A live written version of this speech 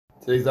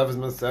Today's daf is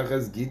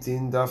Maseches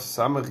Gittin daf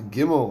Samach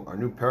Gimel. Our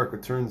new parak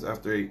returns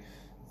after a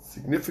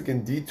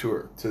significant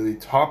detour to the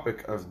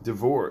topic of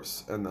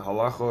divorce and the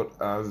halachot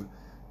of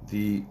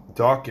the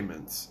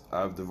documents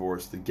of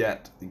divorce, the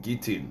get, the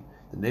Gittin.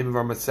 The name of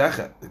our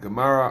Masechet, the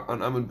Gemara on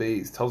Amud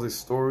Beis, tells a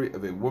story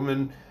of a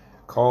woman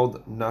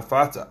called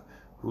Nafata,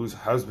 whose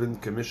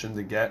husband commissioned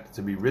the get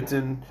to be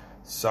written,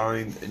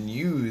 signed, and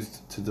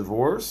used to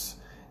divorce,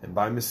 and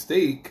by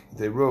mistake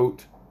they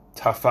wrote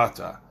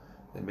Tafata.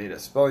 They made a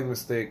spelling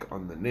mistake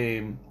on the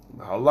name,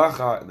 the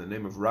halacha, and the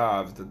name of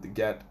Rav, that the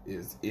get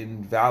is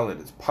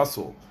invalid, it's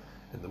pasul,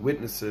 and the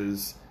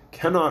witnesses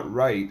cannot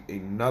write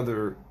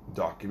another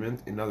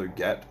document, another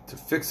get, to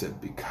fix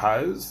it,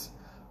 because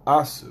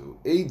asu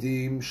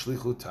edim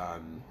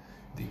shlichutan,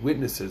 the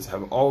witnesses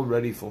have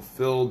already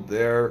fulfilled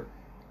their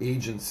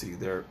agency,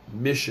 their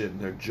mission,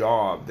 their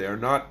job. They are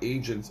not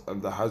agents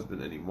of the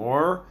husband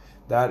anymore.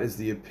 That is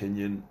the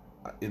opinion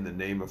in the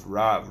name of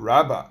Rav.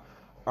 Rabbah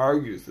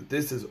argues that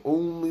this is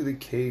only the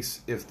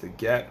case if the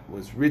get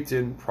was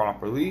written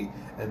properly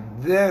and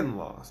then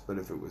lost. But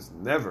if it was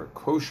never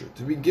kosher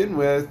to begin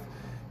with,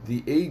 the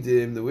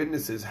edim, the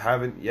witnesses,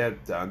 haven't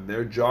yet done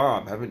their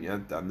job, haven't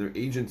yet done their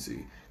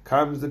agency.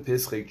 Comes the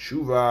Pischei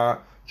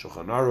Tshuva,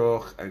 Shulchan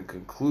Aruch, and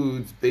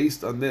concludes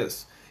based on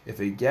this: if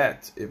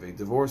a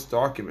divorce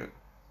document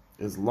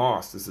is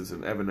lost, this is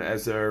an Even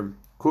Ezer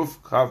Kuf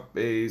Chav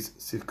Beis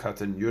Sif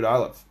Katan Yud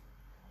Aleph.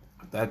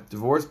 That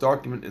divorce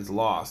document is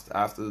lost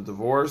after the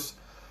divorce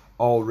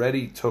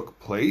already took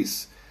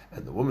place,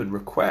 and the woman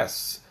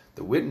requests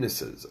the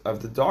witnesses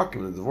of the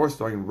document, the divorce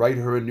document, write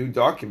her a new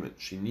document.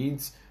 She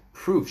needs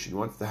proof. She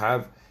wants to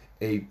have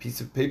a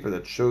piece of paper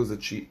that shows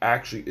that she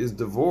actually is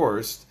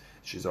divorced.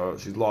 She's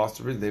lost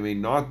her. They may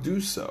not do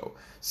so,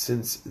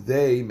 since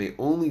they may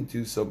only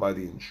do so by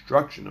the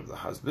instruction of the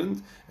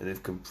husband, and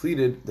they've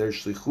completed their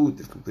shlichut,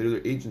 they've completed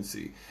their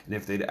agency. And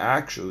if they'd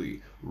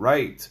actually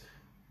write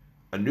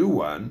a new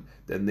one,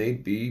 then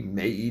they'd be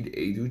me'id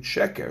edu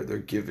sheker. They're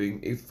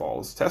giving a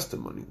false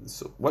testimony.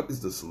 So what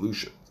is the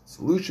solution? The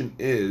solution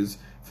is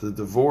for the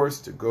divorce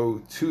to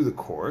go to the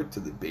court, to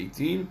the Beit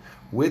Din,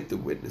 with the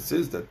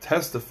witnesses that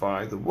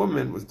testify the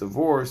woman was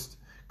divorced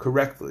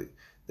correctly.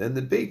 Then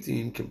the Beit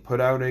Din can put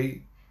out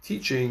a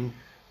teaching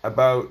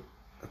about,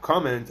 a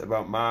comment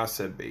about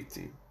Maaseh Beit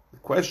Din. The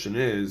question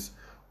is,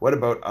 what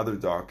about other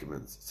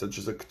documents, such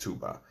as a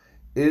ketubah?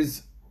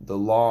 Is the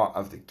law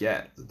of the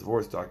get, the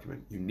divorce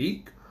document,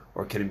 unique,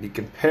 or can it be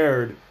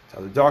compared to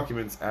other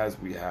documents, as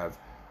we have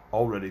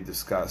already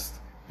discussed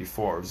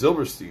before?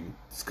 Zilberstein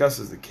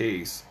discusses the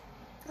case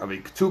of a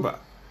ketubah,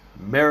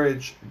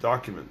 marriage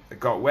document that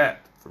got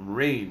wet from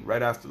rain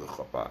right after the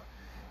chuppah,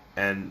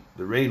 and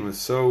the rain was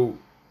so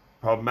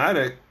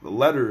problematic, the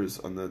letters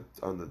on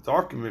the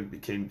document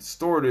became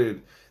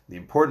distorted. The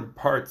important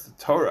parts, the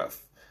Torah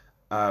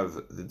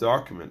of the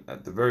document,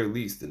 at the very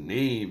least, the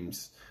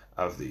names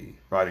of the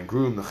bride and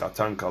groom, the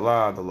chatan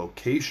kala, the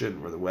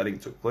location where the wedding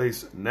took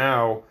place,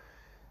 now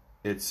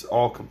it's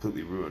all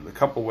completely ruined. The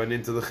couple went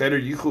into the cheder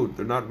yichud.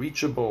 They're not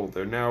reachable.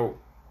 They're now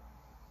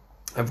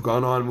have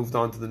moved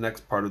on to the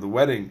next part of the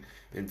wedding,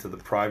 into the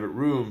private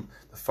room.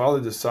 The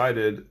father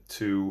decided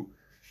to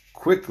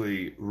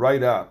quickly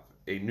write up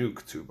a new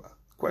ketubah.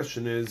 The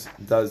question is,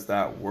 does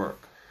that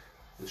work?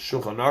 The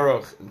Shulchan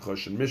Aruch in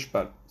Choshen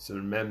Mishpat,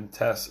 Simon Mem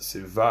Tes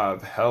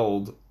Sivav,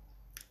 held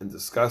and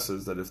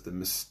discusses that if the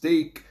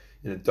mistake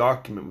in a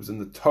document was in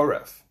the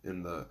Torah,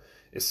 in the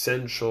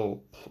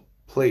essential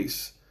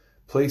places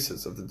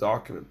of the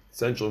document,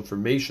 essential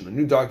information, a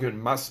new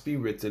document must be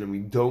written, and we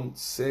don't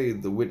say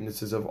the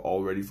witnesses have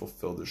already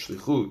fulfilled their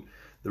shlichut.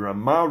 The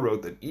Ramah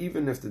wrote that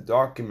even if the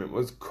document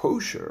was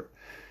kosher,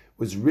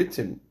 was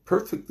written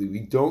perfectly, we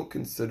don't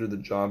consider the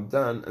job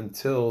done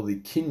until the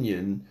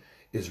kinyan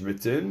is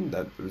written,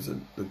 that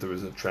there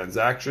was a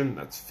transaction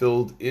that's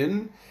filled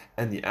in,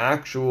 and the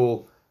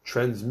actual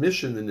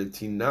transmission, the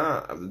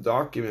netina of the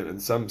document.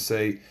 And some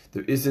say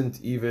there isn't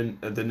even,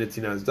 the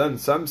netina is done.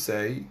 Some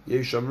say,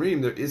 yesh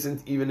omrim, there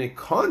isn't even a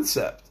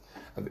concept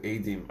of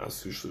edim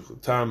asu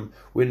shlichutam.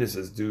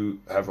 Witnesses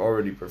have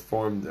already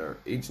performed their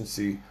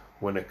agency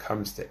when it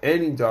comes to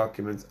any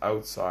documents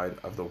outside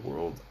of the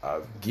world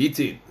of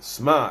Gittin.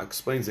 Sma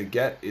explains that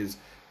get is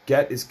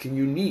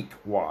unique.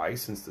 Why?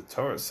 Since the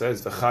Torah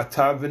says the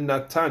chatav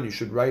v'natan, you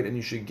should write and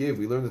you should give.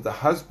 We learn that the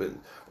husband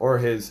or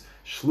his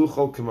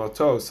shlucho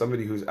kimoto,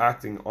 somebody who's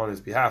acting on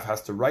his behalf,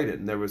 has to write it.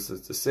 And there was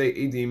to say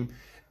edim.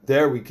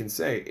 There we can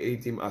say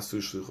edim asu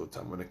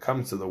shluchotam. When it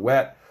comes to the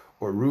wet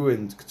or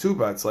ruined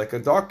ketubah, it's like a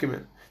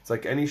document. It's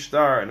like any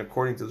shtar, and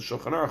according to the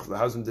Shulchan Aruch, the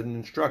husband didn't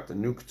instruct a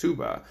new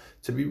ketubah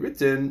to be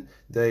written,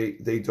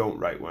 they don't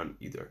write one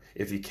either.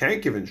 If he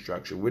can't give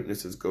instruction,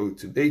 witnesses go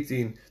to Beit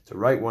Din to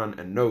write one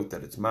and note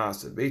that it's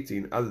Maaseh Beit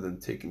Din, other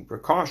than taking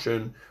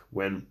precaution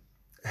when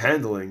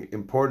handling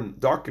important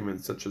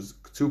documents such as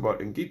ketubah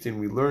and Gittin.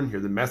 We learn here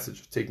the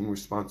message of taking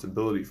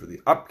responsibility for the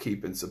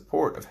upkeep and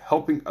support of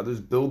helping others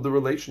build the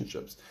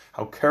relationships,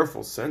 how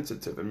careful,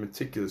 sensitive, and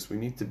meticulous we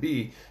need to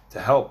be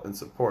to help and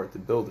support the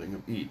building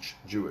of each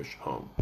Jewish home.